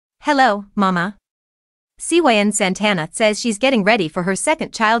Hello, Mama. Cyn Santana says she's getting ready for her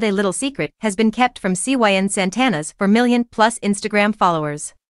second child. A little secret has been kept from Cyn Santana's 4 million-plus Instagram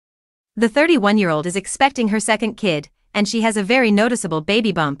followers. The 31-year-old is expecting her second kid, and she has a very noticeable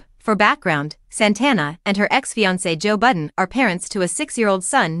baby bump. For background, Santana and her ex-fiancé Joe Budden are parents to a 6-year-old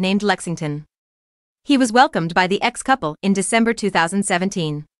son named Lexington. He was welcomed by the ex-couple in December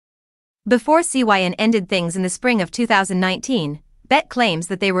 2017. Before Cyn ended things in the spring of 2019, Bet claims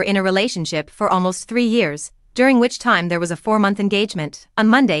that they were in a relationship for almost 3 years, during which time there was a 4-month engagement. On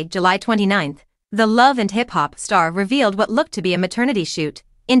Monday, July 29, the Love and Hip Hop star revealed what looked to be a maternity shoot,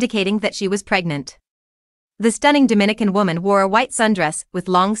 indicating that she was pregnant. The stunning Dominican woman wore a white sundress with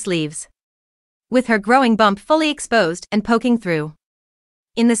long sleeves, with her growing bump fully exposed and poking through.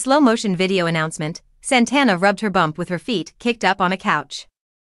 In the slow-motion video announcement, Santana rubbed her bump with her feet kicked up on a couch.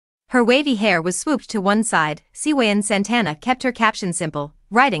 Her wavy hair was swooped to one side. Cyn Santana kept her caption simple,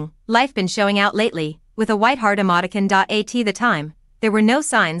 writing, "Life been showing out lately," with a white heart emoticon. At the time, there were no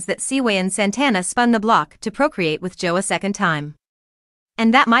signs that Cyn Santana spun the block to procreate with Joe a second time.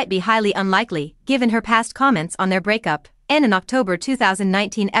 And that might be highly unlikely, given her past comments on their breakup. In an October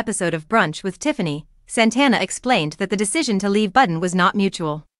 2019 episode of Brunch with Tiffany, Santana explained that the decision to leave Budden was not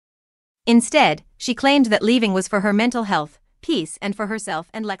mutual. Instead, she claimed that leaving was for her mental health, peace, and for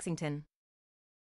herself and Lexington.